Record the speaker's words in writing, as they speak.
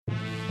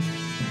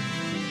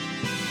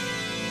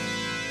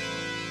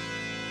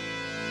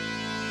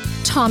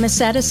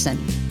Thomas Edison,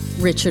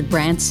 Richard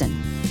Branson,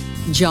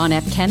 John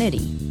F.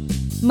 Kennedy,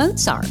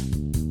 Mozart,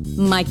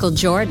 Michael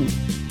Jordan,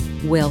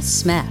 Will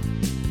Smith.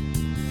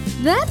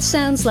 That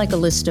sounds like a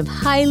list of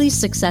highly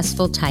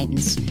successful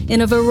titans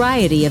in a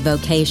variety of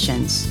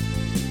vocations.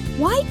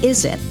 Why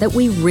is it that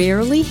we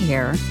rarely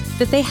hear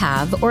that they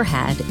have or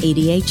had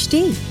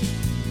ADHD?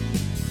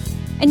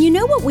 And you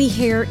know what we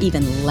hear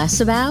even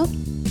less about?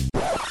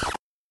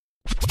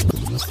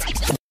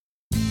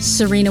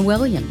 Serena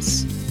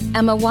Williams,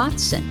 Emma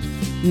Watson,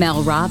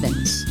 Mel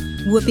Robbins,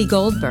 Whoopi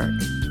Goldberg,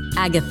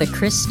 Agatha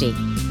Christie,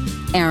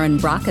 Erin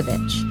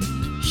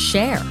Brockovich,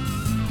 Cher.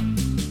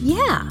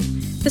 Yeah,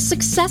 the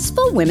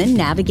successful women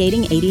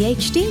navigating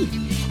ADHD.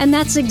 And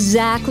that's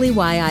exactly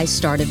why I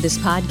started this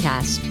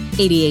podcast,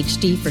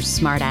 ADHD for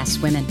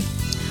Smartass Women.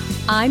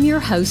 I'm your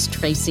host,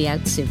 Tracy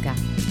Otsuka.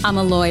 I'm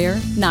a lawyer,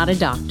 not a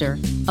doctor,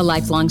 a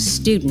lifelong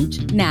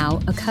student, now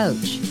a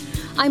coach.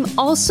 I'm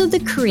also the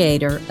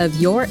creator of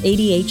Your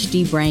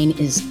ADHD Brain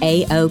is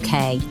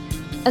A-OK,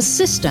 a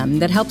system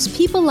that helps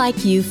people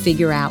like you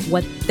figure out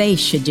what they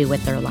should do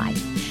with their life.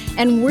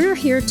 And we're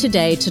here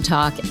today to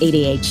talk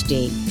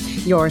ADHD,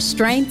 your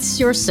strengths,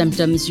 your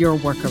symptoms, your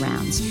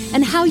workarounds,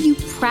 and how you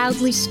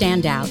proudly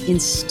stand out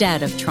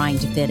instead of trying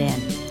to fit in.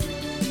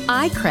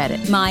 I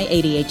credit my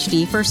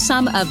ADHD for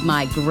some of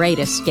my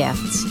greatest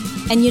gifts.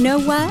 And you know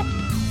what?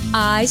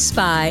 I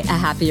spy a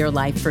happier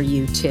life for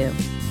you too.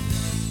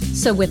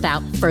 So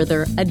without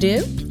further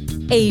ado,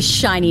 a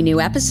shiny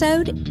new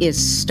episode is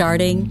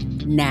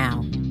starting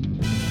now.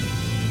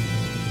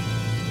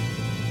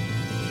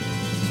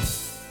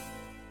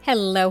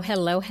 Hello,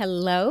 hello,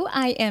 hello.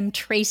 I am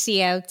Tracy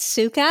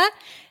Otsuka,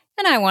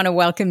 and I want to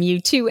welcome you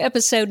to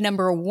episode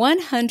number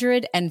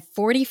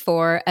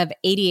 144 of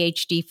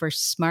ADHD for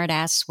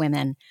Smartass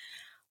Women.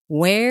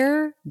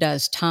 Where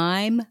does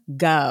time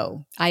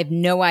go? I have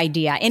no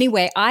idea.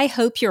 Anyway, I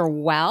hope you're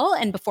well.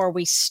 And before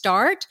we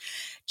start,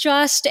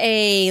 just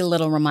a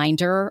little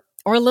reminder,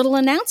 or a little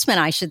announcement,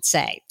 I should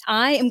say.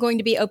 I am going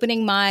to be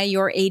opening my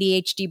Your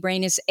ADHD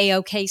Brain is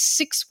A-OK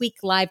 6-week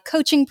live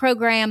coaching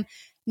program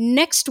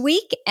next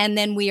week. And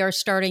then we are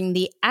starting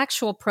the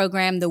actual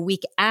program the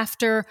week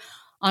after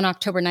on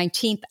October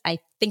 19th. I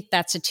think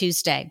that's a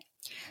Tuesday.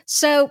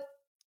 So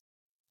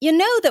you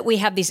know that we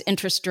have these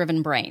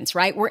interest-driven brains,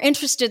 right? We're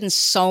interested in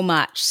so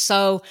much.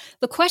 So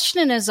the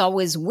question is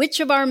always, which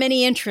of our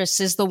many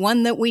interests is the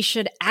one that we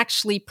should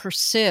actually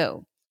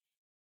pursue?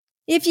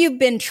 If you've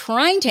been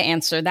trying to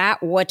answer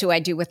that, what do I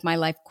do with my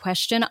life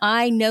question,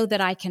 I know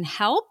that I can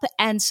help.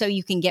 And so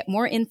you can get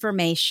more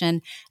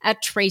information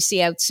at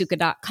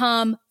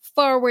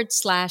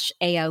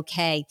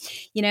tracyotsuka.com/AOK.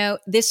 You know,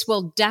 this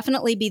will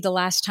definitely be the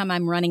last time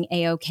I'm running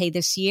AOK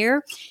this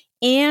year.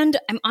 And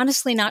I'm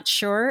honestly not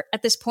sure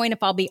at this point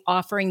if I'll be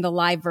offering the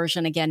live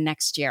version again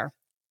next year.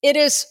 It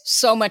is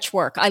so much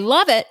work. I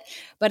love it,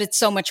 but it's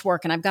so much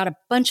work. And I've got a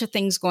bunch of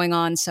things going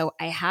on, so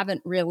I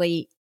haven't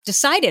really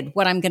decided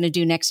what I'm going to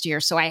do next year.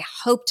 So I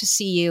hope to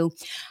see you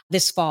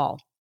this fall.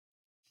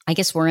 I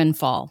guess we're in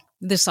fall,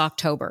 this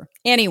October.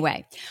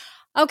 Anyway,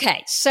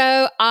 okay,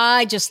 so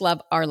I just love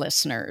our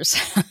listeners.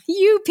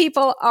 You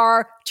people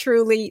are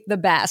truly the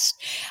best.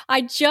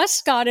 I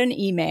just got an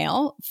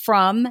email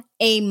from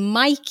a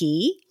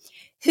Mikey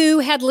who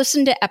had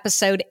listened to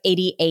episode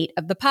 88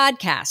 of the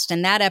podcast.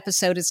 And that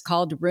episode is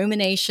called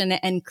Rumination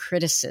and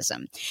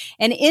Criticism.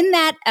 And in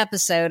that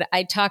episode,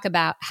 I talk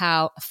about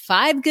how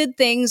 5 good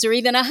things or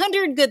even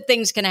 100 good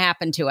things can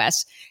happen to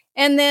us.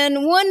 And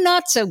then one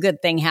not so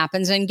good thing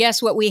happens. And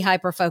guess what we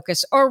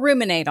hyperfocus or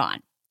ruminate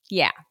on?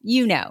 Yeah,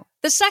 you know,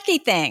 the sucky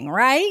thing,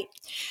 right?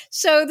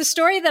 So the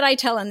story that I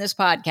tell in this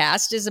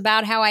podcast is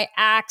about how I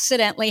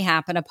accidentally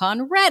happen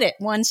upon Reddit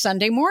one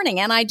Sunday morning,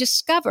 and I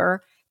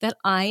discover that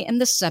I am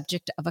the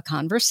subject of a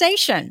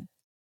conversation.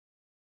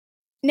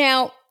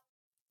 Now,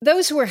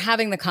 those who are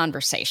having the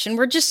conversation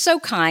were just so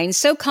kind,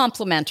 so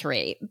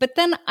complimentary, but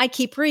then I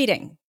keep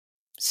reading.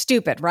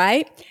 Stupid,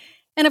 right?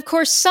 And of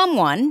course,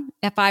 someone,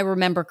 if I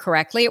remember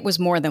correctly, it was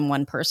more than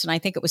one person, I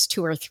think it was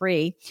 2 or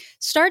 3,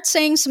 starts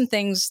saying some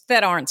things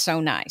that aren't so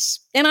nice.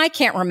 And I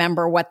can't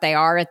remember what they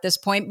are at this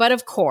point, but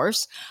of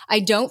course, I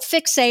don't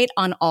fixate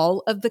on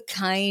all of the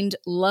kind,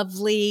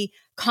 lovely,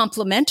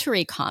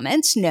 complimentary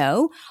comments.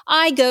 No,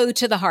 I go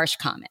to the harsh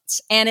comments,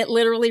 and it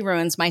literally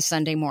ruins my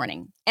Sunday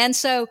morning. And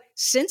so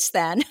since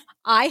then,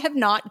 I have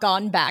not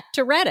gone back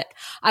to Reddit.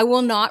 I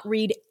will not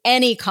read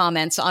any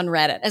comments on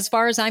Reddit. As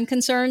far as I'm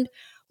concerned,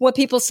 what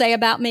people say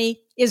about me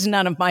is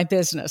none of my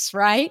business,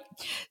 right?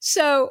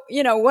 So,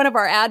 you know, one of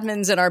our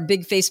admins in our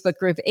big Facebook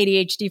group,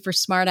 ADHD for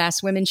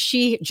Smartass Women,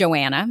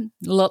 Joanna,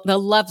 the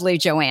lovely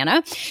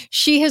Joanna,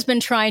 she has been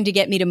trying to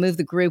get me to move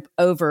the group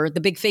over, the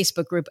big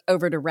Facebook group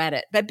over to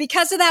Reddit. But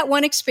because of that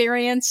one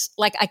experience,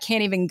 like I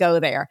can't even go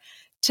there.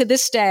 To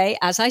this day,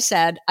 as I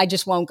said, I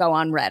just won't go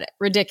on Reddit.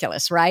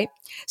 Ridiculous, right?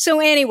 So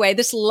anyway,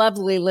 this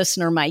lovely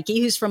listener,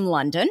 Mikey, who's from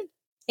London,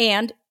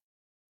 and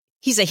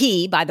he's a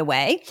he, by the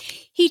way.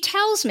 He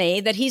tells me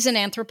that he's an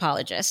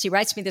anthropologist. He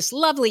writes me this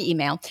lovely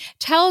email,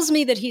 tells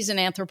me that he's an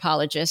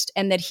anthropologist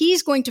and that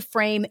he's going to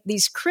frame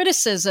these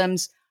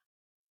criticisms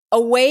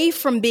away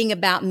from being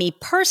about me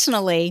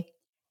personally.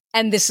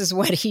 And this is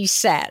what he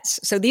says.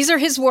 So these are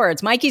his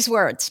words, Mikey's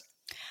words.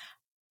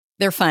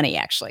 They're funny,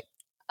 actually.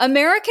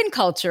 American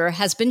culture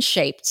has been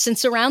shaped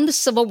since around the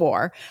Civil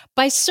War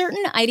by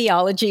certain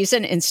ideologies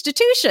and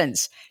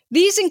institutions.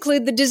 These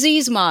include the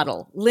disease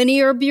model,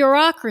 linear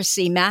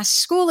bureaucracy, mass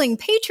schooling,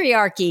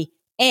 patriarchy,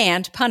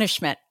 and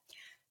punishment.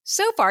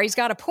 So far, he's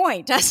got a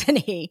point, doesn't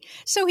he?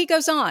 So he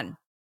goes on.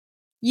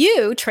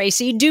 You,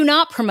 Tracy, do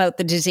not promote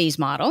the disease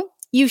model.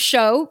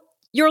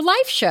 Your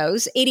life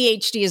shows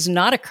ADHD is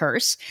not a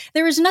curse.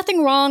 There is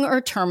nothing wrong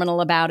or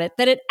terminal about it,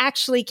 that it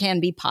actually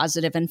can be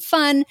positive and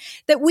fun,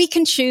 that we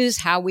can choose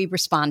how we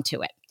respond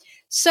to it.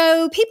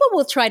 So people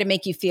will try to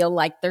make you feel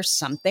like there's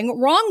something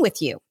wrong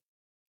with you.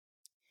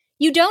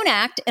 You don't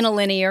act in a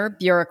linear,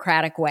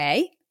 bureaucratic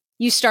way.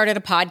 You started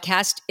a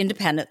podcast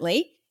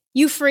independently.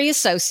 You free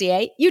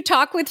associate. You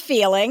talk with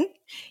feeling.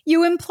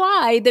 You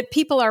imply that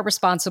people are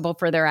responsible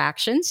for their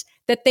actions,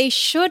 that they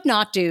should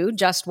not do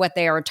just what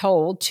they are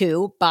told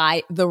to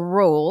by the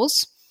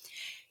rules.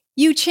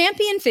 You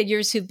champion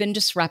figures who've been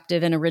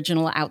disruptive and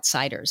original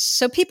outsiders.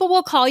 So people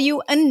will call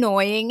you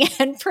annoying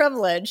and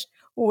privileged,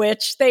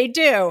 which they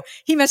do.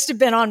 He must have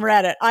been on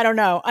Reddit. I don't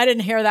know. I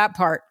didn't hear that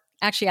part.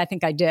 Actually, I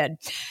think I did.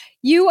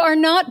 You are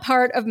not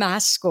part of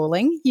mass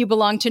schooling. You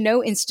belong to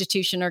no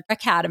institution or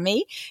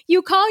academy.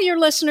 You call your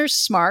listeners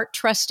smart,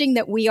 trusting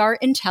that we are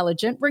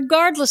intelligent,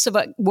 regardless of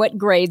what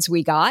grades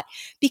we got,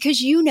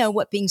 because you know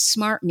what being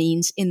smart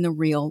means in the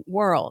real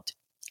world.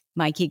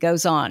 Mikey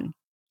goes on.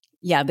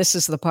 Yeah, this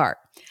is the part.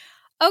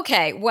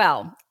 Okay,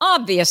 well,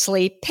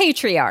 obviously,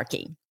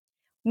 patriarchy.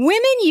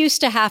 Women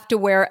used to have to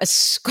wear a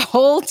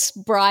scold's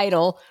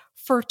bridle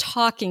for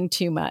talking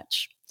too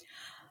much.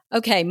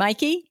 Okay,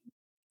 Mikey,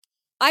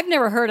 I've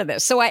never heard of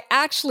this, so I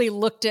actually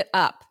looked it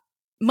up.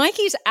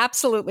 Mikey's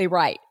absolutely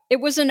right.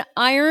 It was an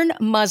iron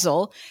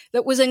muzzle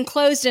that was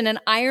enclosed in an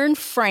iron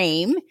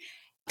frame,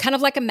 kind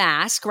of like a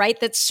mask, right,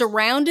 that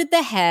surrounded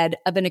the head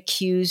of an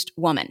accused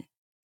woman.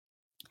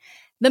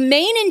 The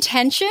main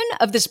intention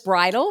of this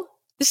bridle,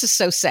 this is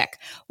so sick,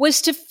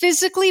 was to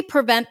physically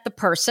prevent the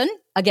person,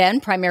 again,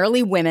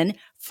 primarily women,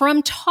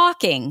 from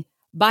talking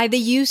by the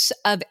use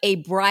of a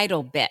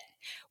bridle bit,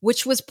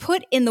 which was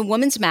put in the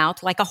woman's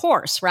mouth like a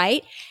horse,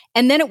 right?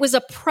 And then it was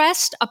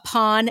pressed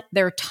upon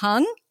their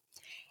tongue.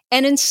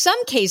 And in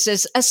some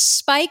cases, a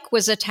spike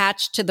was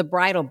attached to the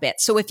bridle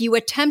bit. So if you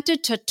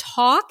attempted to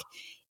talk,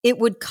 it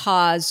would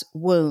cause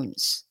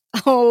wounds.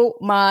 Oh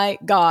my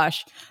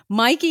gosh.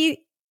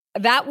 Mikey,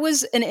 that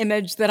was an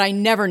image that I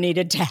never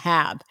needed to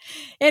have.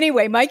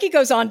 Anyway, Mikey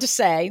goes on to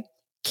say,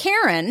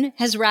 Karen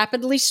has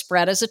rapidly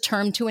spread as a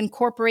term to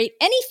incorporate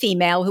any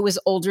female who is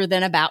older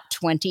than about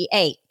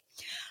 28.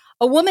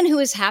 A woman who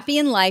is happy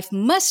in life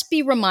must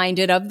be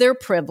reminded of their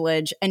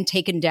privilege and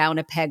taken down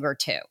a peg or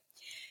two.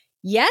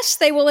 Yes,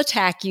 they will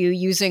attack you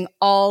using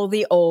all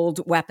the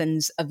old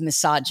weapons of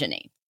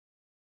misogyny.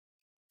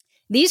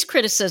 These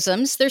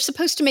criticisms, they're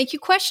supposed to make you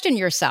question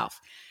yourself.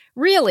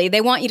 Really,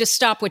 they want you to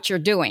stop what you're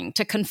doing,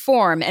 to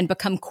conform and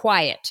become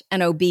quiet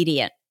and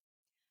obedient.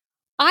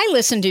 I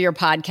listen to your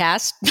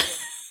podcast.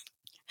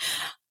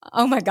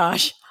 Oh my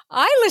gosh.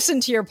 I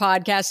listen to your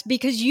podcast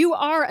because you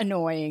are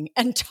annoying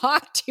and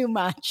talk too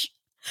much.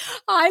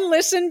 I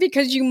listen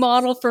because you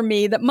model for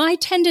me that my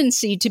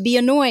tendency to be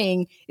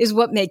annoying is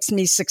what makes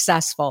me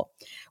successful.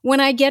 When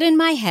I get in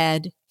my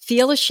head,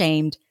 feel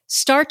ashamed,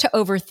 start to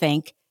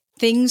overthink,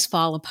 things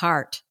fall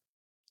apart.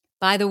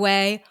 By the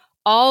way,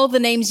 all the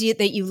names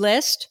that you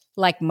list,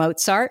 like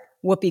Mozart,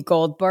 Whoopi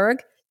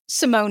Goldberg,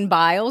 Simone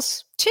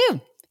Biles,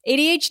 too,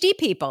 ADHD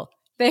people,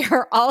 they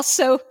are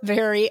also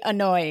very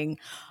annoying.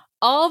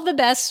 All the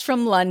best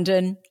from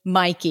London,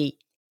 Mikey.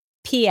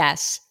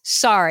 P.S.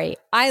 Sorry,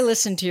 I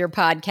listen to your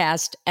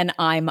podcast and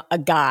I'm a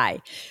guy.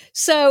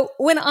 So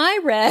when I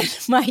read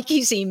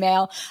Mikey's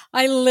email,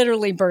 I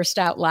literally burst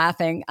out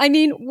laughing. I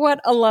mean, what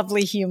a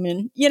lovely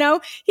human. You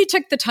know, he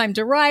took the time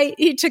to write.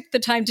 He took the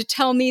time to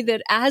tell me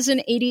that as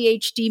an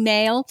ADHD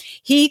male,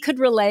 he could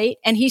relate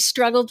and he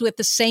struggled with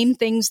the same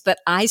things that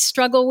I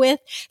struggle with,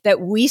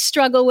 that we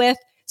struggle with.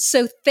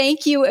 So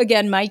thank you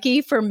again, Mikey,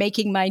 for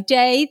making my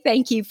day.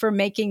 Thank you for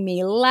making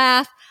me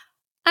laugh.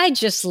 I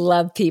just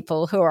love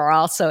people who are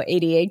also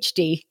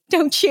ADHD,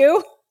 don't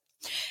you?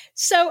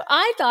 So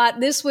I thought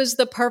this was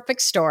the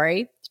perfect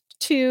story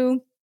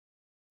to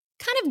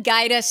kind of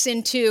guide us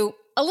into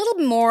a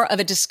little more of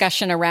a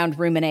discussion around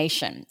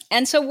rumination.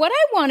 And so what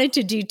I wanted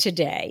to do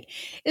today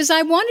is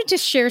I wanted to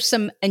share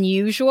some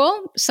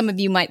unusual, some of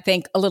you might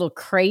think a little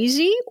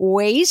crazy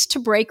ways to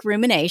break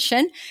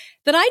rumination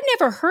that I'd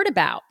never heard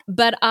about,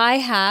 but I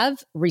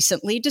have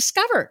recently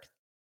discovered.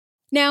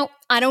 Now,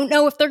 I don't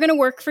know if they're going to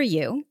work for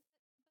you.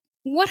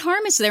 What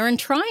harm is there in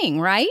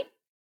trying, right?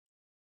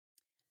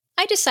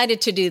 I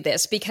decided to do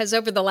this because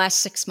over the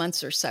last 6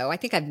 months or so, I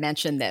think I've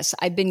mentioned this,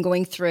 I've been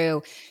going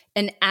through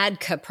an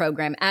ADCA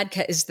program.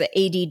 ADCA is the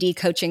ADD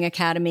Coaching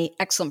Academy,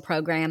 excellent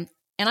program,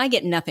 and I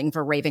get nothing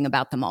for raving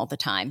about them all the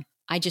time.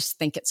 I just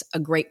think it's a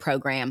great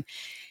program.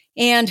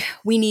 And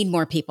we need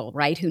more people,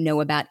 right, who know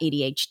about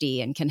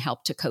ADHD and can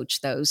help to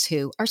coach those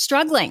who are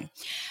struggling.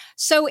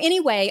 So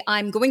anyway,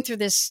 I'm going through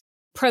this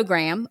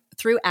program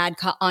through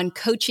ADCA on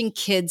coaching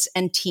kids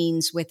and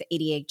teens with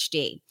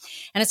ADHD.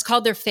 And it's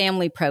called their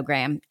family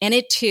program. And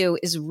it too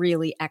is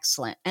really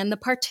excellent. And the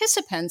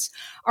participants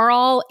are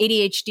all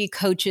ADHD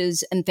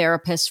coaches and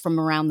therapists from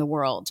around the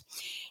world.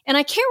 And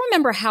I can't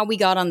remember how we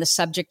got on the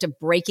subject of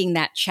breaking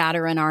that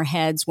chatter in our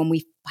heads when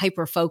we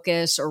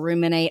hyperfocus or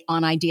ruminate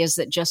on ideas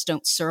that just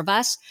don't serve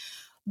us.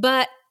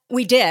 But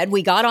we did.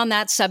 We got on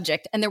that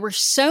subject, and there were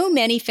so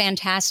many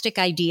fantastic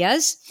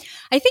ideas.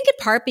 I think in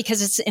part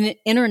because it's an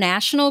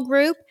international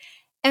group.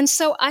 And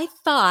so I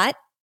thought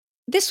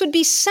this would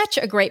be such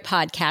a great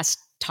podcast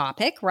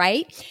topic,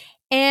 right?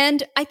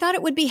 And I thought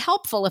it would be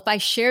helpful if I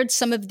shared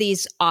some of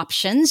these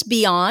options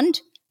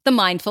beyond the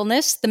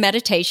mindfulness, the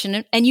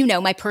meditation,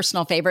 and my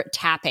personal favorite,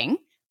 tapping,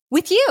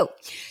 with you.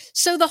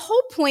 So the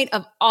whole point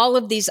of all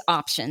of these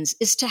options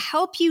is to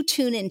help you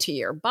tune into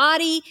your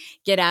body,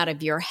 get out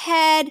of your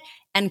head,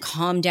 and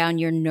calm down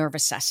your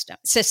nervous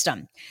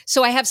system.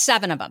 So I have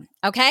 7 of them,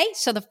 okay?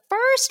 So the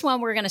first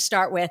one we're going to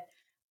start with,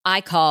 I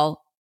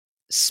call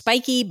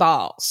spiky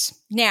balls.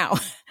 Now,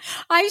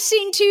 I've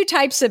seen 2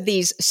 types of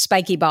these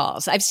spiky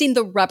balls. I've seen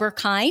the rubber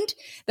kind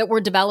that were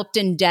developed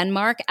in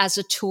Denmark as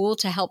a tool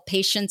to help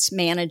patients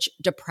manage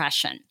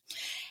depression.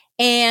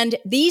 And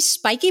these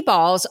spiky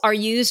balls are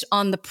used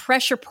on the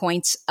pressure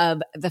points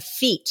of the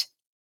feet.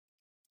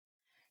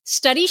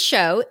 Studies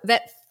show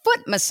that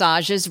foot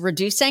massages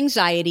reduce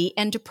anxiety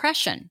and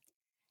depression.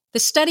 The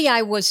study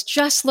I was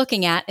just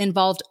looking at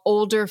involved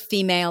older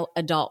female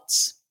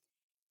adults.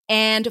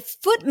 And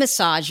foot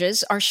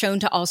massages are shown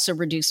to also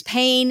reduce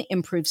pain,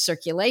 improve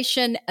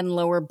circulation, and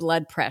lower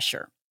blood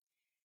pressure.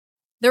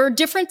 There are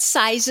different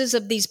sizes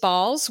of these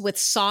balls with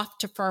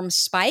soft to firm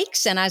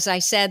spikes. And as I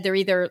said, they're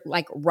either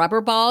like rubber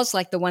balls,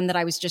 like the one that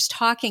I was just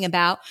talking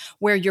about,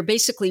 where you're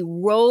basically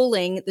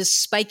rolling this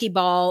spiky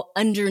ball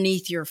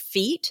underneath your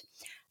feet.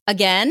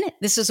 Again,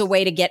 this is a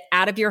way to get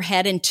out of your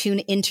head and tune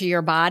into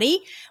your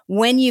body.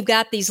 When you've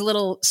got these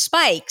little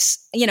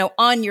spikes,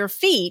 on your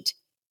feet,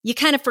 you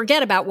kind of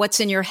forget about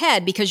what's in your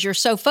head because you're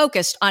so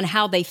focused on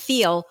how they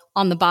feel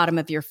on the bottom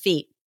of your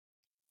feet.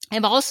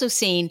 I've also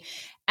seen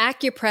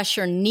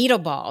acupressure needle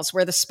balls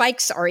where the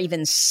spikes are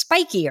even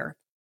spikier.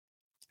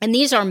 And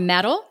these are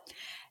metal,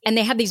 and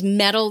they have these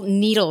metal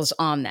needles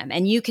on them.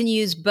 And you can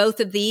use both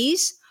of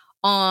these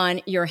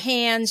on your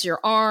hands, your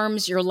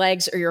arms, your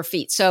legs, or your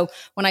feet. So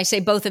when I say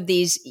both of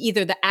these,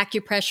 either the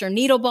acupressure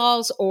needle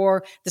balls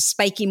or the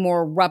spiky,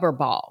 more rubber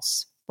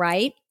balls,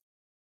 right?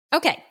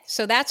 Okay,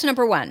 so that's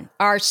number 1,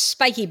 our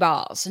spiky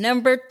balls.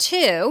 Number 2,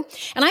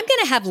 and I'm going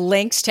to have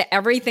links to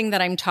everything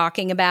that I'm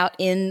talking about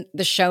in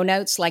the show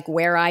notes, like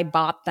where I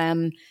bought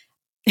them,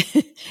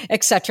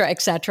 et cetera,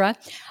 et cetera.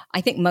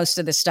 I think most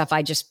of the stuff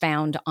I just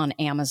found on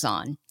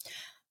Amazon.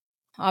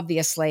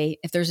 Obviously,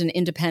 if there's an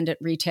independent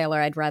retailer,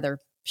 I'd rather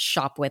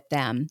shop with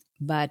them.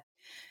 But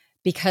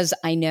because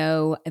I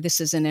know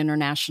this is an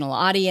international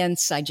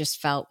audience, I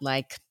just felt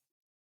like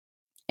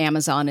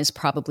Amazon is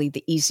probably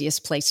the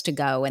easiest place to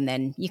go, and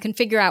then you can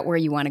figure out where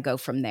you want to go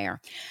from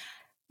there.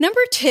 Number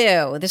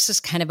 2, this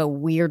is kind of a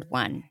weird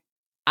one.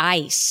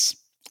 Ice.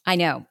 I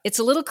know, it's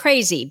a little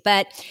crazy,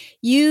 but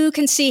you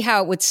can see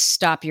how it would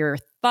stop your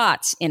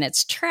thoughts in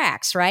its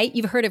tracks, right?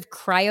 You've heard of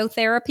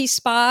cryotherapy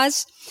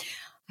spas.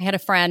 I had a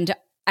friend,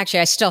 actually,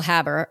 I still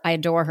have her. I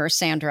adore her,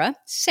 Sandra.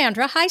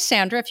 Hi,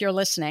 Sandra, if you're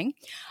listening.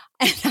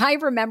 And I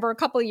remember a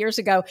couple of years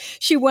ago,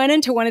 she went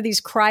into one of these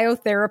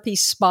cryotherapy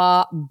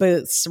spa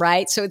booths,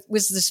 right? So it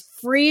was this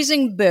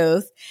freezing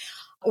booth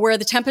where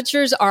the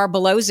temperatures are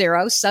below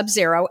zero,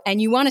 sub-zero,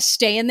 and you want to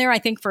stay in there, I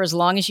think, for as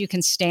long as you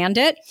can stand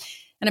it.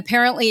 And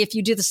apparently, if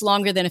you do this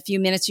longer than a few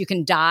minutes, you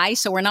can die.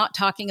 So we're not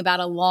talking about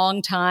a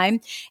long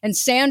time. And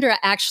Sandra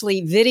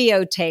actually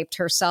videotaped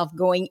herself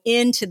going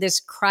into this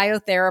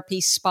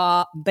cryotherapy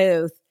spa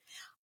booth.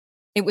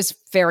 It was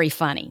very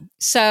funny.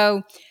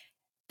 So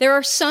there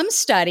are some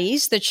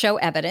studies that show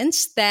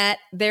evidence that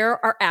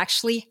there are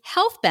actually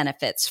health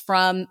benefits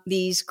from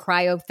these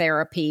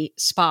cryotherapy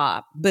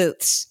spa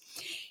booths.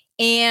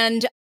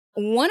 And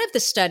one of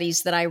the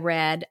studies that I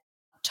read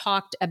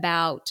talked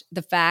about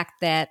the fact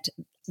that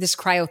this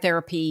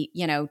cryotherapy,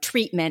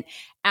 treatment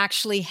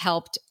actually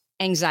helped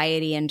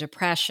anxiety and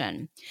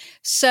depression.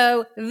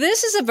 So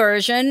this is a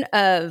version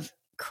of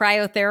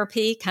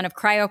cryotherapy, kind of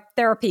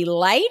cryotherapy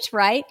light,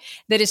 right?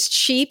 That is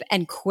cheap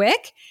and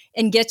quick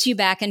and gets you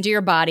back into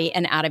your body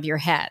and out of your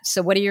head.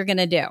 So what are you going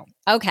to do?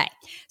 Okay.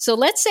 So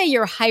let's say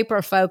you're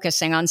hyper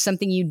focusing on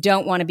something you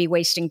don't want to be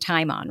wasting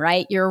time on,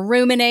 right? You're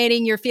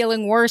ruminating, you're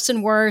feeling worse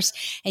and worse,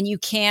 and you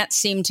can't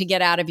seem to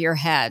get out of your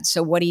head.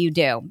 So what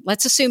do?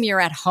 Let's assume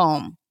you're at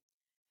home.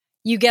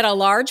 You get a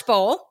large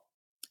bowl,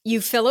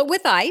 you fill it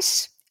with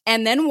ice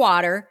and then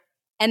water,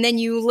 and then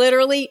you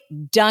literally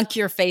dunk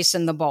your face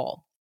in the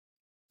bowl.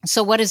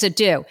 So what does it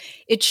do?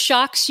 It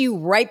shocks you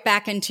right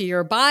back into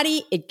your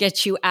body. It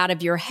gets you out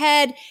of your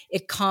head.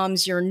 It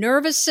calms your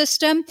nervous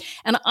system.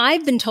 And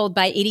I've been told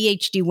by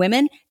ADHD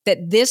women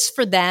that this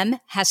for them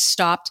has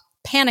stopped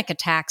panic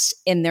attacks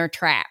in their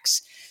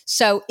tracks.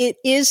 So it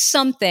is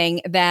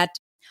something that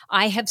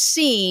I have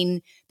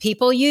seen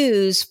people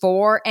use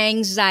for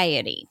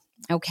anxiety.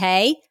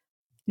 Okay.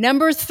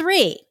 Number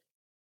 3,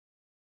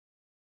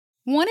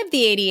 one of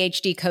the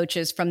ADHD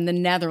coaches from the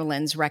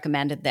Netherlands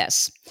recommended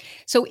this.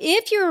 So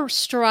if you're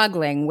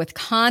struggling with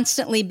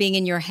constantly being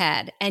in your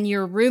head and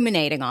you're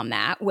ruminating on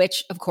that,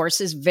 which of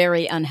course is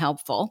very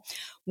unhelpful,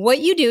 what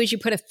you do is you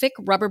put a thick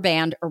rubber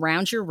band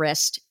around your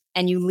wrist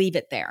and you leave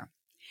it there.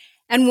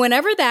 And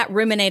whenever that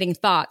ruminating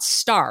thought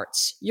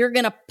starts, you're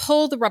going to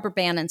pull the rubber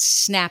band and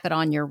snap it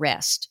on your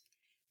wrist.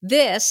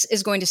 This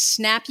is going to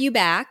snap you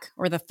back,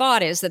 or the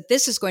thought is that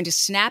this is going to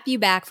snap you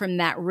back from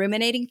that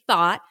ruminating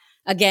thought.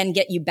 Again,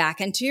 get you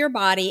back into your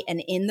body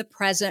and in the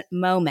present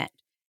moment.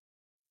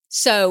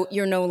 So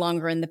you're no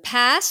longer in the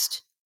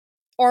past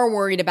or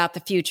worried about the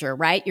future,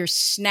 right? You're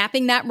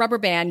snapping that rubber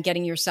band,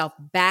 getting yourself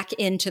back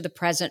into the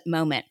present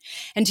moment.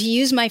 And to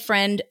use my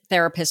friend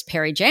therapist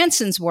Perry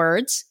Jansen's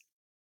words,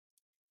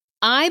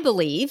 I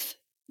believe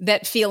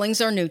that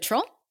feelings are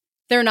neutral.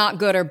 They're not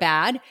good or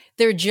bad.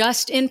 They're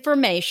just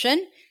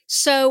information.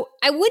 So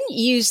I wouldn't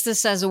use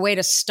this as a way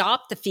to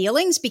stop the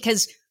feelings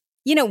because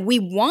we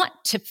want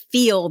to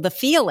feel the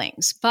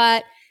feelings,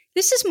 but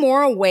this is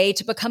more a way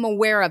to become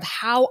aware of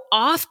how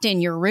often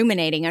you're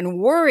ruminating and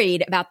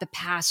worried about the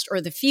past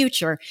or the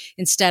future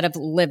instead of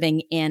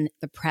living in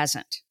the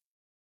present.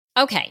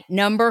 Okay,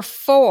 number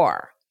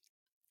 4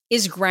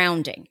 is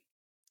grounding.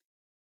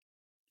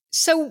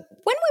 So when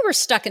we were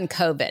stuck in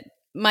COVID,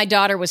 my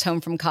daughter was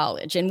home from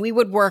college and we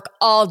would work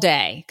all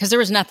day because there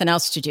was nothing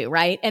else to do,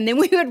 right? And then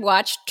we would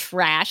watch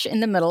trash in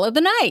the middle of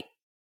the night.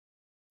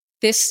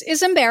 This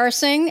is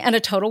embarrassing and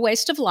a total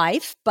waste of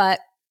life, but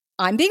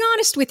I'm being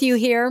honest with you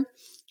here.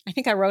 I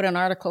think I wrote an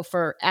article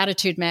for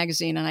Attitude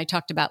Magazine and I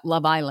talked about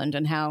Love Island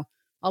and how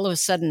all of a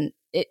sudden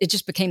it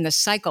just became this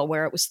cycle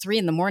where it was 3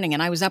 a.m.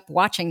 and I was up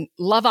watching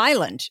Love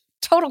Island.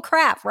 Total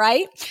crap,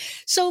 right?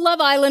 So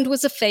Love Island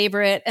was a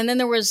favorite. And then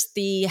there was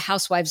the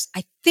Housewives,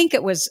 I think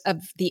it was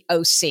of the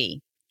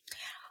OC.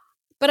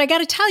 But I got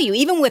to tell you,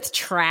 even with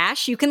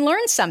trash, you can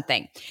learn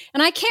something.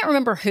 And I can't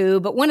remember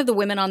who, but one of the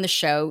women on the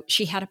show,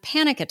 she had a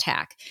panic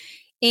attack.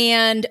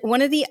 And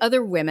one of the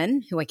other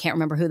women, who I can't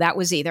remember who that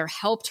was either,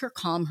 helped her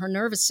calm her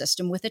nervous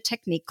system with a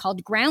technique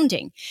called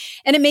grounding.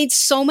 And it made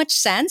so much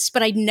sense,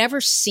 but I'd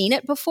never seen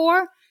it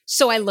before.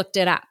 So I looked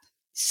it up.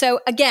 So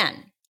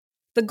again,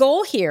 the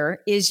goal here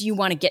is you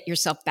want to get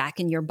yourself back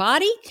in your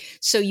body.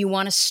 So you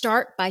want to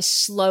start by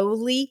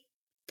slowly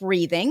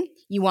breathing.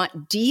 You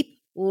want deep,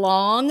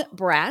 long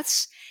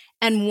breaths.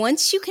 And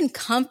once you can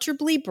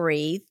comfortably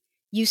breathe,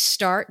 you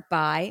start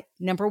by,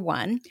 number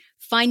 1,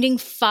 finding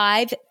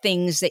 5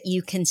 things that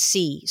you can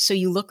see. So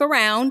you look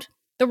around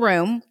the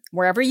room,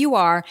 wherever you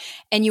are,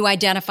 and you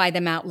identify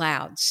them out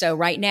loud. So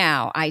right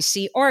now, I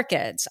see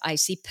orchids, I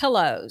see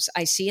pillows,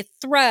 I see a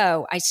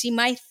throw, I see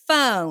my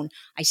phone,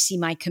 I see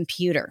my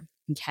computer.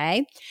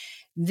 Okay.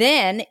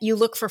 Then you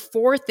look for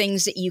 4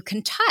 things that you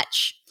can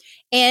touch.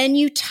 And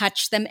you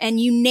touch them and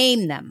you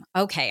name them.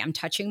 Okay, I'm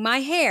touching my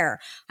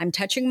hair. I'm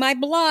touching my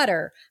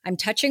blotter. I'm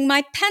touching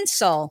my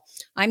pencil.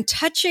 I'm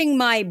touching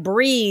my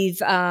breathe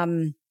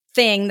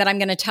thing that I'm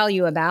going to tell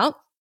you about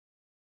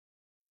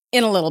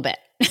in a little bit.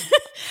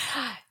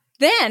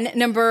 Then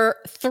number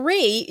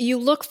 3, you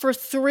look for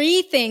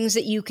 3 things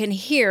that you can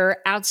hear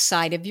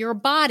outside of your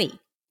body.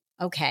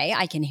 Okay,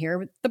 I can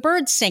hear the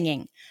birds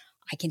singing.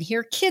 I can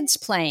hear kids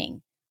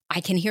playing.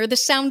 I can hear the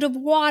sound of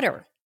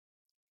water.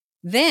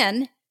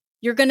 Then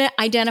you're going to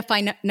identify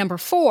number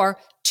 4,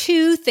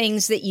 2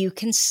 things that you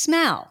can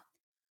smell.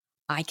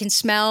 I can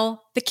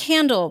smell the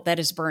candle that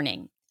is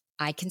burning.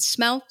 I can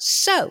smell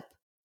soap.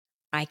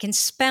 I can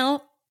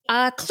smell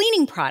a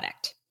cleaning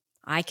product.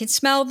 I can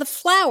smell the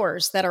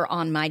flowers that are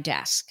on my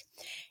desk.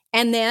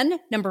 And then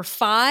number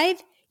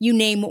 5, you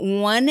name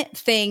 1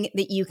 thing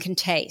that you can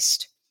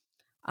taste.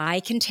 I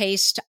can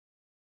taste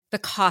the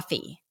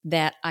coffee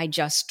that I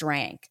just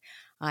drank.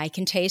 I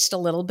can taste a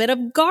little bit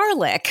of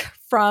garlic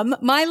from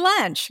my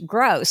lunch.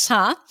 Gross,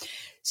 huh?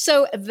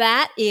 So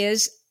that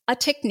is a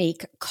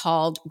technique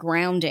called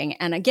grounding.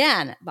 And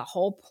again, the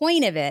whole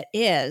point of it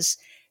is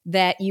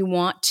that you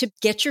want to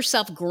get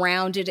yourself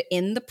grounded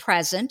in the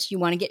present. You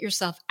want to get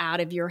yourself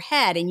out of your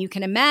head. And you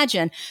can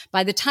imagine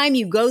by the time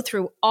you go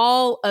through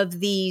all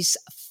of these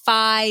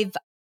 5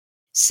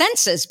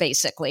 senses,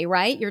 basically,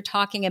 right? You're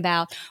talking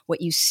about what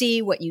you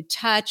see, what you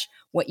touch,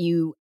 what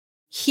you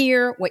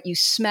hear, what you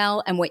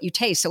smell, and what you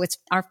taste. So it's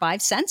our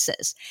 5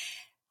 senses.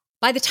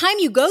 By the time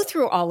you go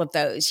through all of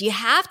those, you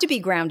have to be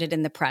grounded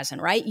in the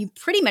present, right? You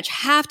pretty much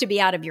have to be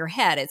out of your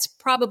head. It's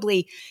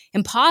probably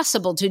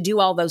impossible to do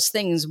all those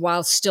things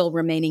while still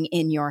remaining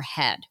in your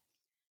head.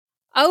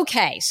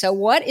 Okay, so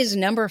what is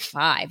number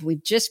 5?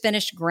 We've just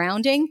finished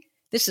grounding.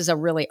 This is a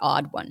really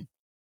odd one.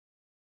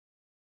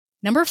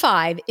 Number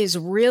 5 is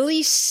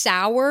really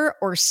sour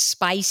or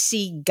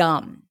spicy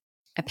gum.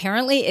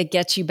 Apparently, it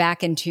gets you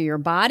back into your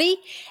body.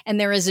 And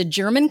there is a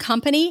German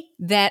company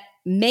that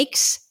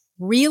makes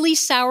really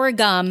sour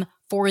gum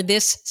for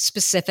this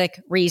specific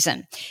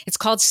reason. It's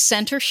called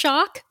Center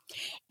Shock.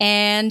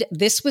 And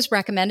this was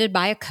recommended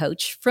by a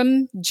coach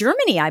from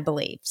Germany, I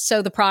believe.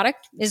 So the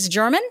product is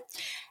German.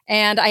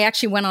 And I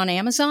actually went on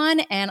Amazon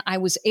and I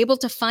was able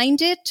to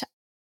find it.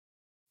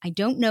 I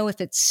don't know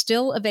if it's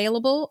still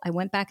available. I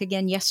went back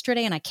again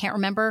yesterday and I can't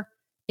remember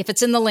if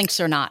it's in the links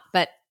or not.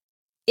 But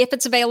if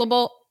it's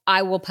available,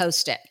 I will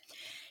post it.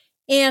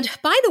 And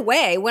by the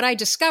way, what I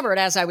discovered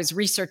as I was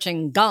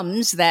researching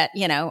gums that,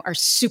 are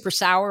super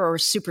sour or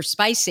super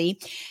spicy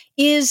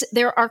is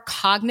there are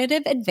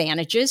cognitive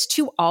advantages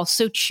to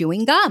also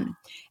chewing gum.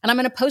 And I'm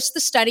going to post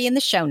the study in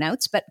the show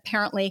notes, but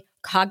apparently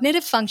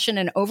cognitive function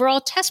and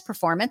overall test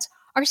performance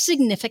are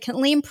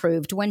significantly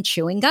improved when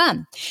chewing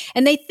gum.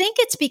 And they think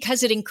it's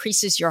because it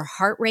increases your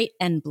heart rate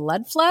and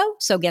blood flow.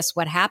 So guess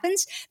what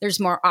happens? There's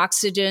more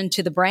oxygen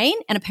to the brain.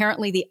 And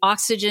apparently the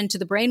oxygen to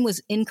the brain was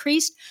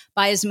increased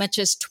by as much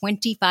as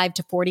 25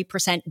 to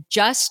 40%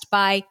 just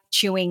by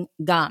chewing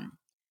gum.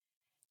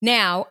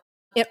 Now,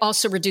 it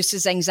also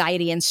reduces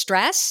anxiety and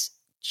stress.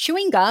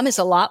 Chewing gum is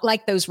a lot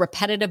like those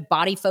repetitive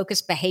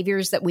body-focused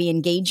behaviors that we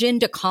engage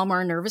in to calm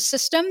our nervous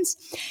systems.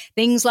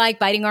 Things like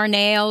biting our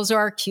nails or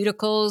our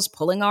cuticles,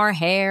 pulling our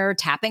hair,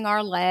 tapping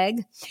our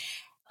leg.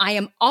 I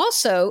am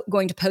also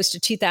going to post a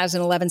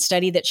 2011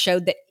 study that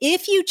showed that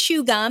if you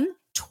chew gum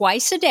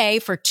twice a day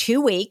for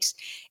 2 weeks,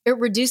 it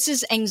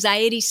reduces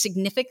anxiety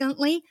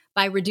significantly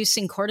by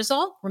reducing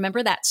cortisol.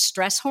 Remember that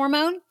stress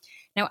hormone?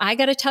 Now, I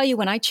got to tell you,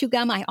 when I chew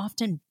gum, I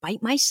often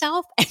bite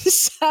myself. And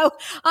so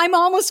I'm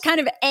almost kind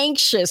of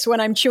anxious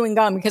when I'm chewing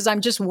gum because I'm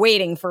just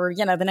waiting for,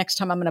 the next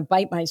time I'm going to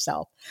bite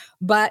myself.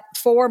 But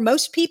for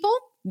most people,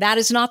 that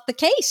is not the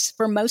case.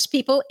 For most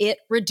people, it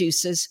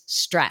reduces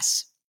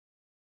stress.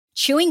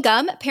 Chewing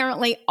gum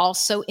apparently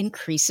also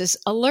increases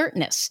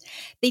alertness.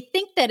 They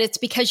think that it's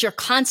because you're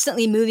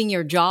constantly moving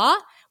your jaw,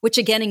 which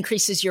again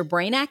increases your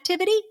brain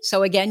activity.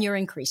 So again, you're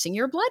increasing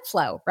your blood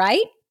flow,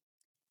 right?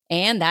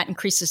 And that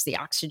increases the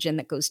oxygen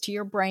that goes to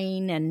your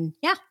brain. And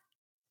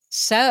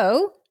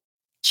so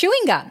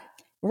chewing gum,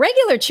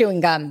 regular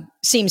chewing gum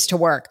seems to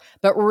work,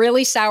 but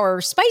really sour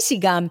or spicy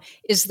gum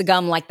is the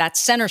gum like that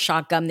center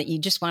shock gum that you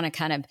just want to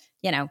kind of,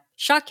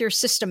 shock your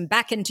system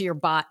back into your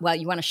body. Well,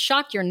 you want to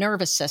shock your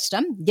nervous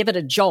system, give it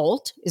a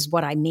jolt is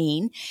what I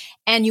mean.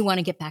 And you want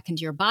to get back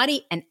into your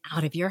body and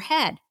out of your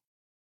head.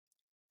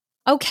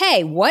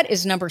 Okay, what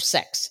is number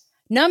 6?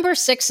 Number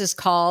 6 is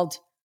called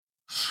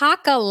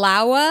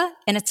Hakalaua,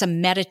 and it's a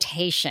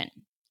meditation.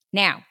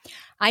 Now,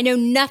 I know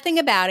nothing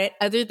about it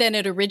other than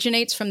it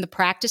originates from the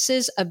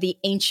practices of the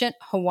ancient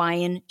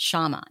Hawaiian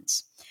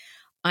shamans.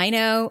 I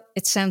know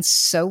it sounds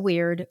so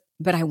weird,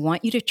 but I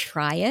want you to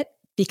try it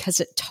because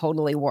it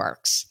totally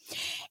works.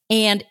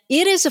 And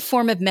it is a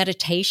form of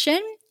meditation,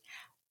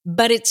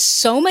 but it's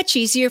so much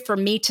easier for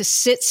me to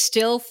sit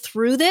still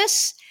through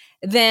this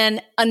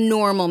than a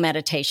normal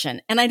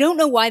meditation. And I don't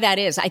know why that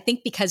is. I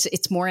think because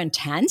it's more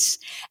intense.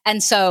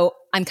 And so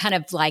I'm kind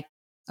of like,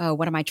 oh,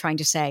 what am I trying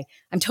to say?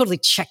 I'm totally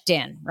checked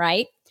in,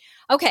 right?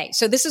 Okay,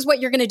 so this is what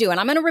you're going to do. And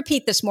I'm going to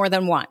repeat this more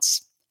than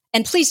once.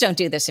 And please don't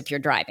do this if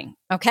you're driving,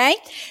 okay?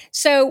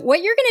 So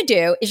what you're going to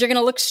do is you're going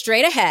to look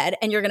straight ahead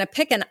and you're going to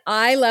pick an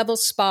eye-level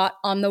spot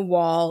on the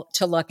wall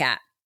to look at.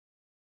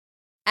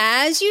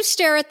 As you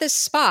stare at this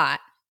spot,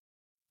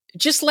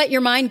 just let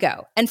your mind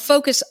go and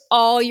focus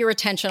all your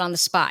attention on the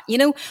spot.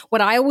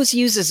 What I always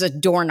use is a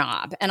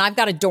doorknob, and I've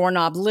got a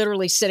doorknob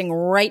literally sitting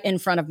right in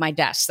front of my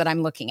desk that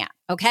I'm looking at.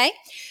 Okay.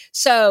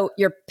 So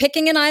you're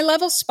picking an eye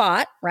level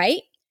spot,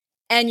 right?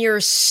 And you're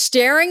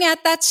staring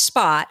at that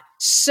spot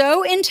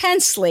so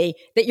intensely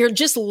that you're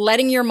just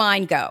letting your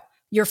mind go.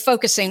 You're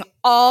focusing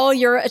all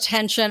your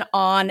attention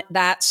on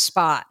that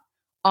spot,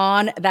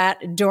 on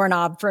that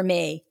doorknob for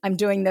me. I'm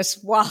doing this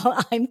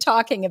while I'm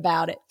talking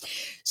about it.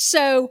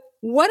 So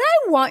what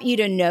I want you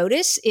to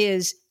notice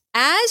is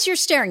as you're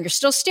staring, you're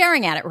still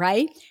staring at it,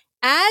 right?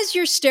 As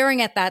you're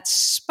staring at that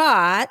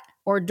spot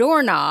or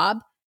doorknob,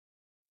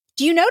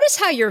 do you notice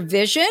how your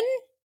vision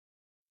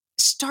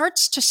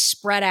starts to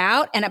spread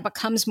out and it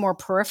becomes more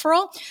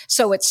peripheral?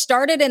 So it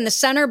started in the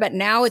center, but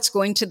now it's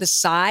going to the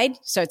side.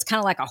 So it's kind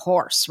of like a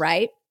horse,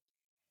 right?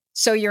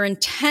 So you're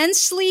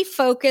intensely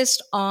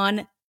focused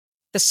on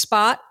the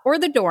spot or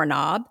the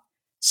doorknob,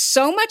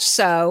 so much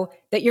so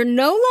that you're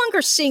no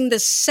longer seeing the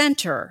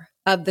center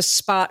of the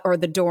spot or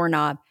the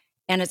doorknob,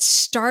 and it's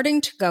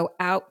starting to go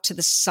out to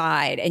the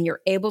side, and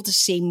you're able to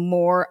see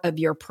more of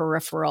your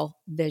peripheral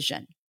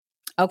vision.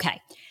 Okay,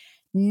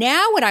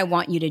 now what I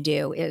want you to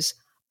do is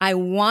I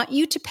want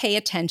you to pay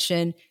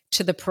attention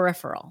to the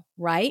peripheral,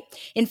 right?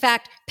 In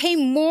fact, pay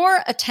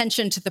more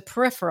attention to the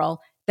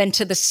peripheral than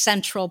to the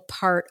central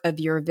part of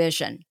your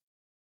vision.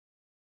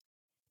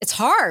 It's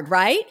hard,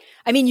 right?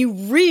 I mean, you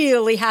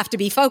really have to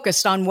be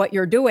focused on what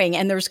you're doing,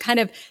 and there's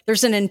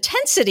an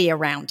intensity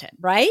around it,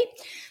 right?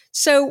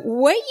 So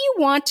what you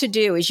want to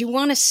do is you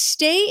want to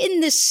stay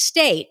in this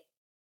state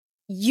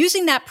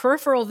using that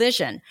peripheral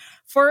vision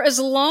for as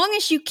long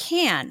as you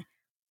can.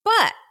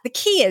 But the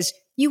key is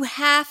you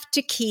have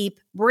to keep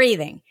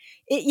breathing.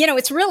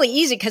 It's really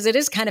easy because it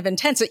is kind of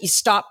intense that you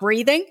stop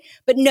breathing,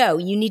 but no,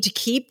 you need to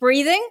keep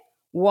breathing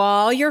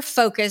while you're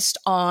focused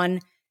on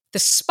the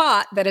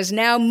spot that has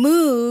now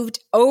moved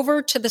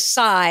over to the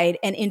side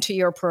and into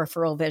your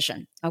peripheral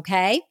vision.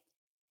 Okay.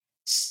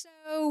 So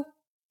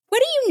what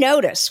do you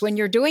notice when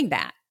you're doing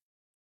that?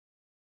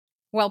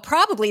 Well,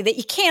 probably that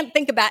you can't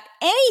think about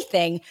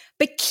anything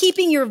but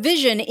keeping your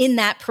vision in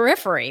that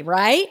periphery,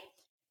 right?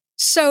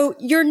 So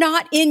you're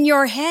not in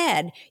your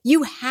head.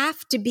 You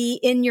have to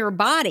be in your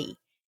body.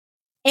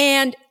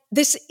 And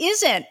this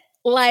isn't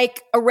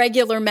like a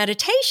regular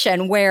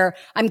meditation where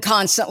I'm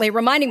constantly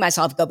reminding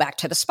myself, go back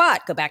to the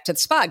spot, go back to the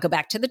spot, go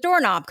back to the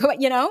doorknob,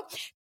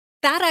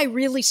 that I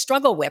really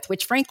struggle with,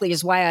 which frankly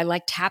is why I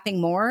like tapping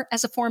more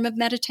as a form of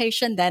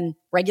meditation than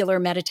regular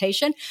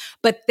meditation.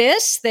 But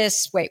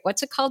wait,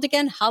 what's it called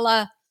again?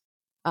 Hakalawa.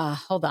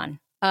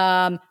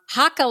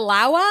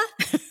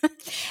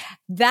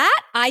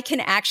 That I can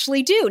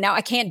actually do. Now,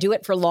 I can't do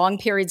it for long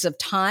periods of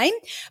time,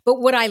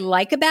 but what I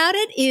like about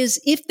it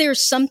is if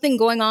there's something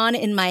going on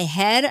in my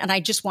head and I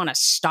just want to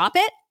stop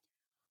it,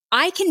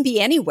 I can be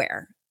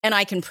anywhere and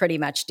I can pretty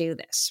much do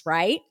this,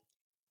 right?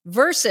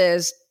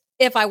 Versus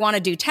if I want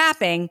to do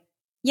tapping,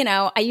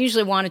 I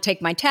usually want to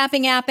take my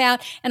tapping app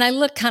out and I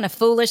look kind of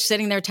foolish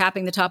sitting there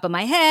tapping the top of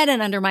my head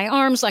and under my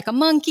arms like a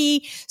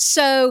monkey.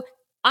 So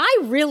I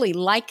really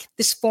like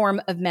this form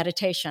of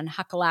meditation,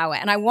 Hakalawa,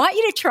 and I want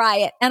you to try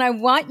it and I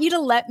want you to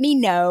let me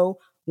know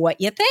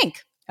what you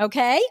think,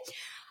 okay?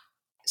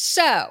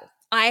 So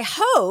I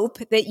hope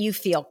that you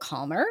feel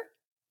calmer.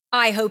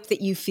 I hope that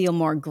you feel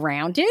more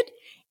grounded.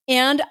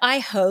 And I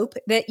hope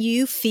that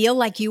you feel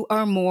like you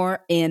are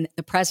more in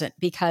the present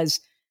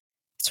because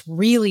it's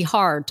really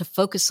hard to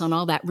focus on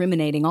all that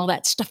ruminating, all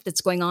that stuff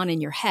that's going on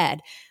in your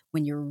head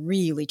when you're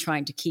really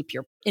trying to keep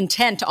your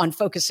intent on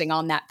focusing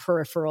on that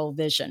peripheral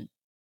vision.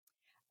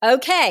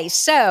 Okay,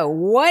 so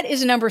what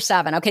is number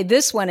 7? Okay,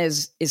 this one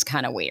is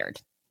kind of weird.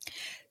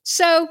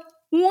 So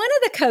one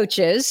of the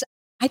coaches,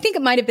 I think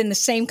it might have been the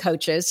same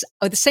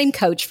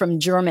coach from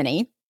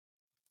Germany,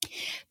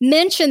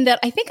 mentioned that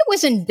I think it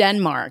was in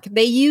Denmark,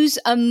 they use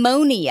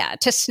ammonia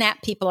to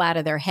snap people out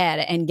of their head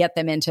and get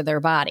them into their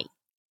body.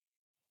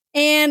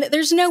 And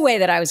there's no way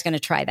that I was going to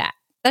try that.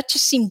 That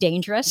just seemed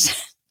dangerous.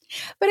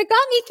 But it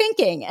got me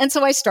thinking. And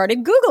so I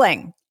started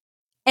Googling.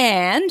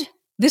 And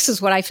this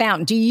is what I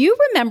found. Do you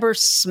remember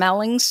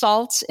smelling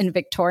salts in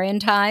Victorian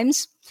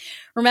times?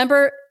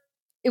 Remember,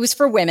 it was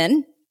for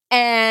women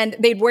and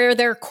they'd wear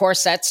their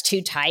corsets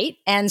too tight.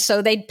 And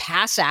so they'd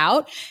pass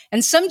out.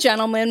 And some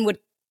gentlemen would,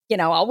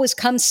 always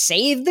come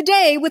save the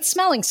day with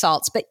smelling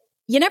salts. But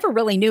you never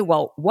really knew,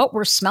 well, what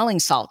were smelling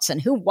salts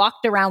and who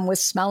walked around with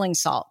smelling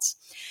salts?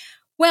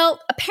 Well,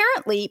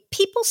 apparently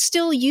people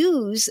still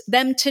use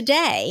them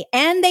today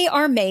and they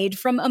are made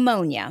from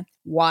ammonia,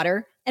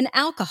 water, and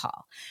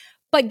alcohol.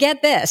 But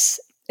get this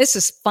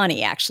is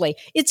funny actually.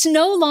 It's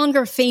no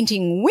longer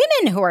fainting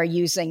women who are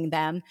using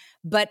them,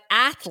 but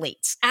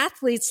athletes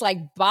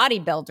like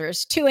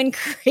bodybuilders to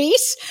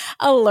increase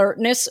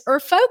alertness or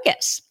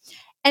focus.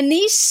 And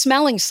these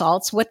smelling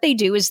salts, what they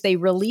do is they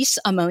release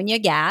ammonia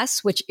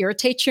gas, which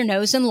irritates your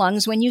nose and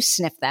lungs when you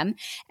sniff them.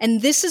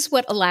 And this is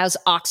what allows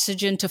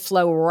oxygen to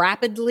flow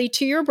rapidly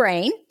to your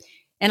brain.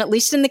 And at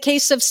least in the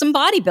case of some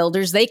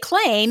bodybuilders, they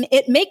claim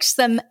it makes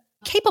them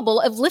capable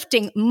of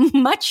lifting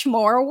much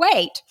more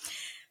weight.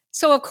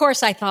 So, of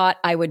course, I thought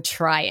I would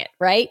try it,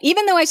 right?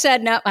 Even though I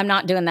said, no, I'm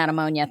not doing that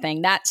ammonia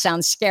thing. That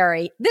sounds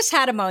scary. This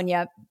had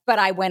ammonia, but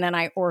I went and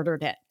I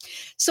ordered it.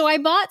 So I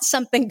bought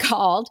something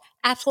called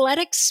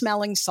Athletic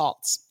Smelling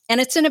Salts. And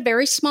it's in a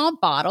very small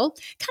bottle,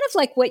 kind of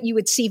like what you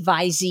would see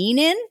Visine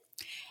in.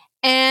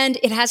 And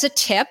it has a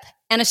tip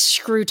and a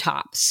screw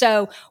top.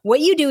 So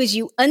what you do is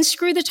you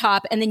unscrew the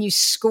top and then you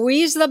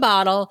squeeze the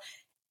bottle.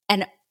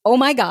 And oh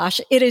my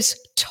gosh, it is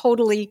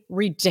totally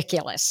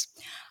ridiculous.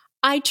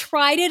 I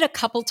tried it a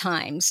couple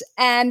times,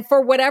 and for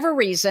whatever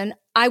reason,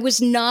 I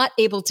was not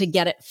able to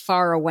get it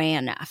far away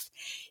enough.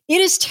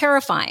 It is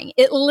terrifying.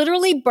 It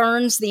literally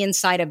burns the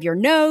inside of your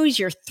nose,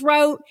 your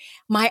throat.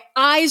 My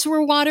eyes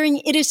were watering.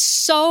 It is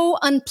so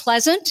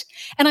unpleasant,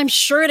 and I'm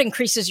sure it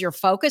increases your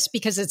focus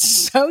because it's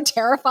so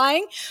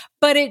terrifying,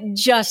 but it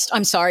just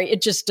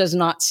does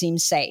not seem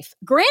safe.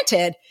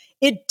 Granted,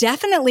 it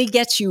definitely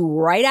gets you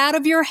right out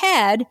of your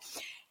head,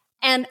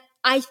 and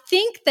I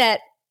think that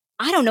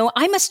I don't know,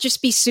 I must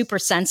just be super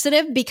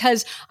sensitive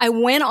because I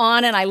went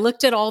on and I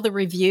looked at all the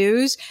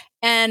reviews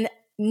and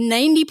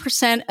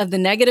 90% of the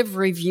negative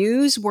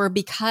reviews were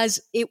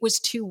because it was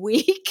too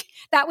weak.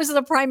 That was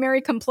the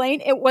primary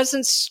complaint. It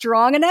wasn't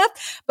strong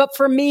enough. But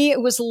for me,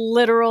 it was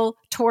literal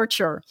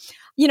torture.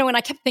 And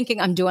I kept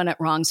thinking I'm doing it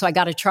wrong. So I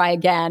got to try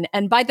again.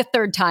 And by the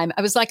third time,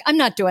 I was like, I'm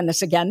not doing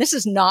this again. This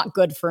is not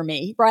good for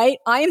me, right?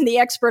 I am the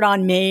expert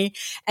on me.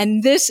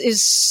 And this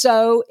is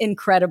so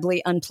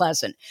incredibly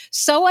unpleasant.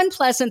 So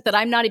unpleasant that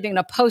I'm not even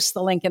going to post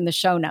the link in the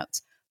show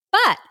notes.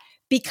 But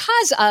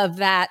because of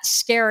that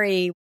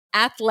scary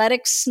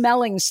athletic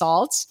smelling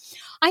salts,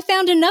 I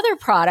found another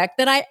product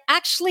that I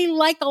actually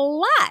like a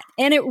lot.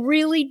 And it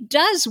really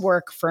does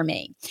work for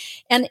me.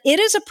 And it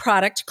is a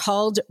product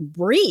called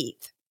Breathe.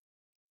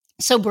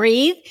 So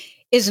Breathe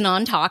is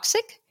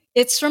non-toxic.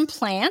 It's from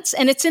plants,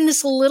 and it's in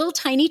this little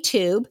tiny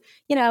tube.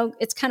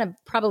 It's kind of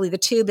probably the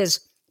tube is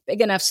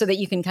big enough so that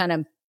you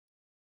can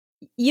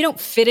you don't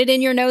fit it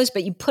in your nose,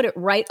 but you put it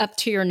right up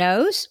to your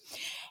nose.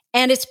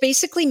 And it's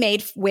basically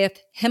made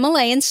with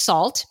Himalayan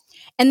salt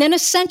and then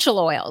essential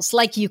oils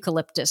like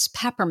eucalyptus,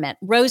 peppermint,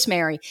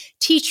 rosemary,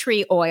 tea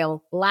tree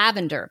oil,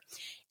 lavender.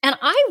 And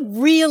I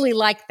really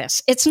like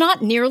this. It's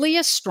not nearly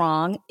as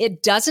strong.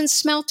 It doesn't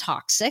smell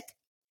toxic,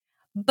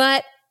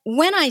 but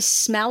when I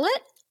smell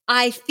it,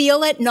 I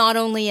feel it not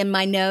only in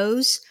my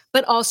nose,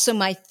 but also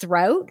my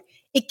throat.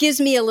 It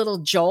gives me a little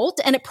jolt,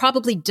 and it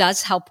probably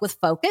does help with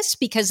focus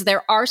because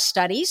there are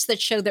studies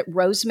that show that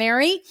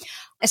rosemary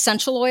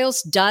essential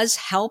oils does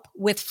help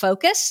with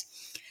focus.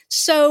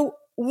 So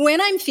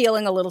when I'm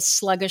feeling a little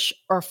sluggish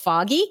or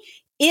foggy,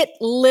 it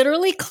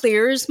literally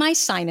clears my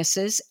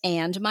sinuses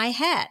and my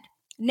head.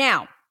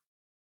 Now,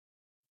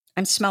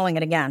 I'm smelling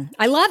it again.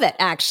 I love it,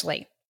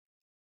 actually.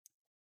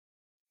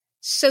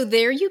 So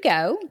there you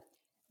go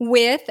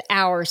with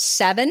our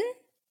 7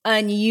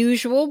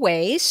 unusual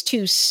ways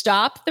to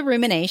stop the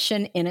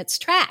rumination in its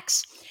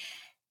tracks.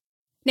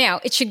 Now,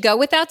 it should go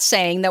without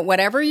saying that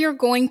whatever you're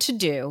going to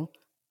do,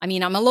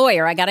 I'm a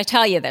lawyer, I got to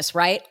tell you this,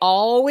 right?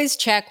 Always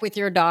check with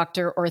your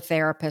doctor or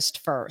therapist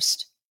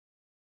first.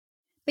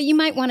 But you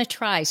might want to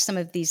try some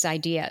of these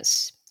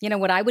ideas.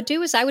 What I would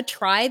do is I would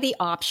try the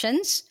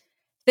options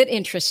that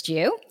interest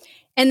you.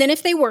 And then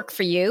if they work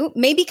for you,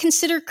 maybe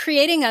consider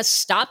creating a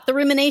stop the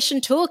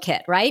rumination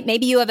toolkit, right?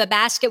 Maybe you have a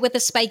basket with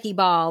a spiky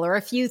ball or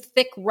a few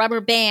thick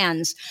rubber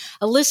bands,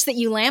 a list that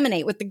you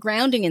laminate with the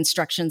grounding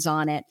instructions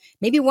on it,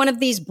 maybe one of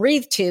these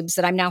breathe tubes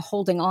that I'm now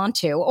holding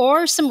onto,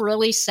 or some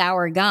really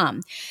sour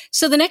gum.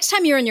 So the next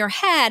time you're in your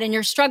head and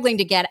you're struggling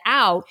to get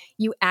out,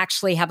 you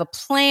actually have a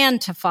plan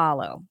to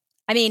follow.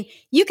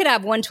 You could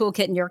have one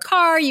toolkit in your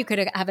car, you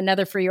could have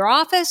another for your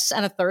office,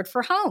 and a third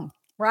for home,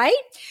 right?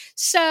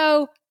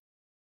 So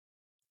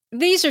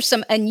these are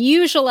some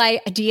unusual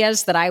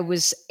ideas that I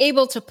was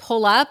able to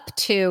pull up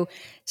to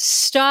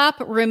stop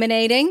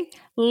ruminating.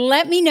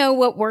 Let me know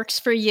what works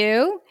for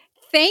you.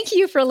 Thank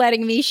you for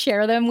letting me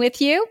share them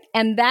with you.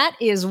 And that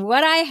is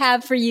what I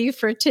have for you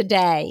for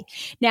today.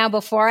 Now,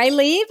 before I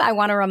leave, I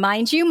want to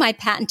remind you my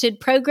patented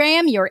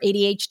program, Your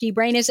ADHD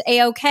Brain is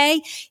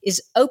A-OK, is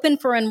open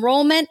for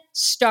enrollment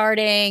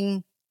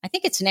starting, I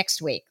think it's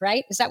next week,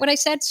 right? Is that what I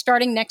said?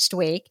 Starting next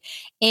week.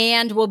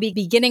 And we'll be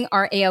beginning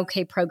our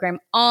A-OK program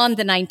on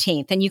the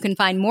 19th. And you can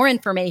find more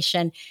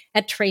information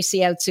at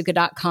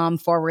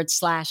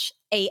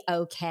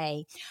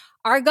tracyotsuka.com/AOK.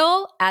 Our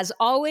goal, as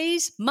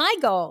always, my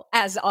goal,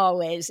 as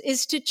always,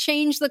 is to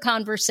change the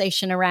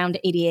conversation around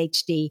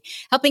ADHD,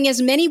 helping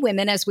as many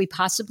women as we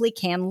possibly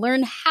can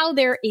learn how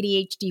their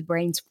ADHD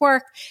brains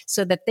work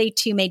so that they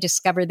too may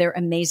discover their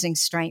amazing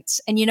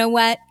strengths. And you know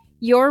what?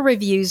 Your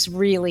reviews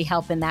really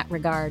help in that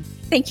regard.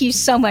 Thank you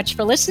so much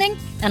for listening,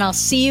 and I'll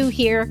see you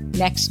here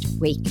next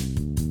week.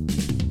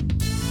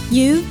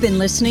 You've been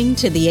listening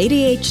to the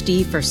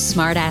ADHD for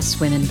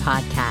Smartass Women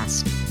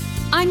podcast.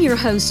 I'm your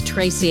host,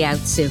 Tracy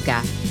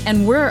Otsuka,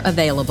 and we're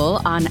available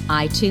on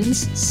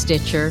iTunes,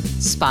 Stitcher,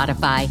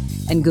 Spotify,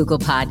 and Google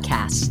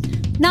Podcasts.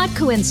 Not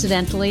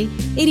coincidentally,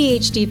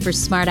 ADHD for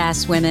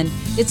Smartass Women,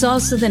 it's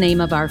also the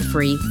name of our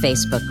free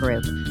Facebook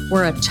group.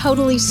 We're a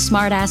totally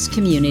smartass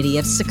community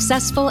of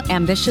successful,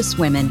 ambitious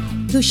women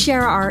who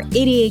share our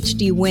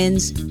ADHD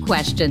wins,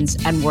 questions,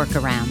 and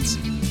workarounds.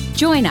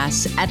 Join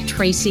us at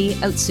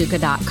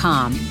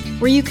tracyotsuka.com,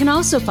 where you can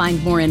also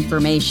find more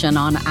information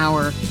on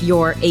our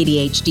Your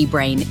ADHD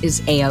Brain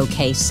is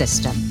A-OK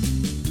system.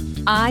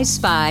 I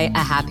spy a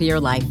happier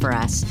life for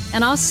us,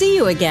 and I'll see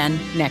you again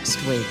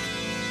next week.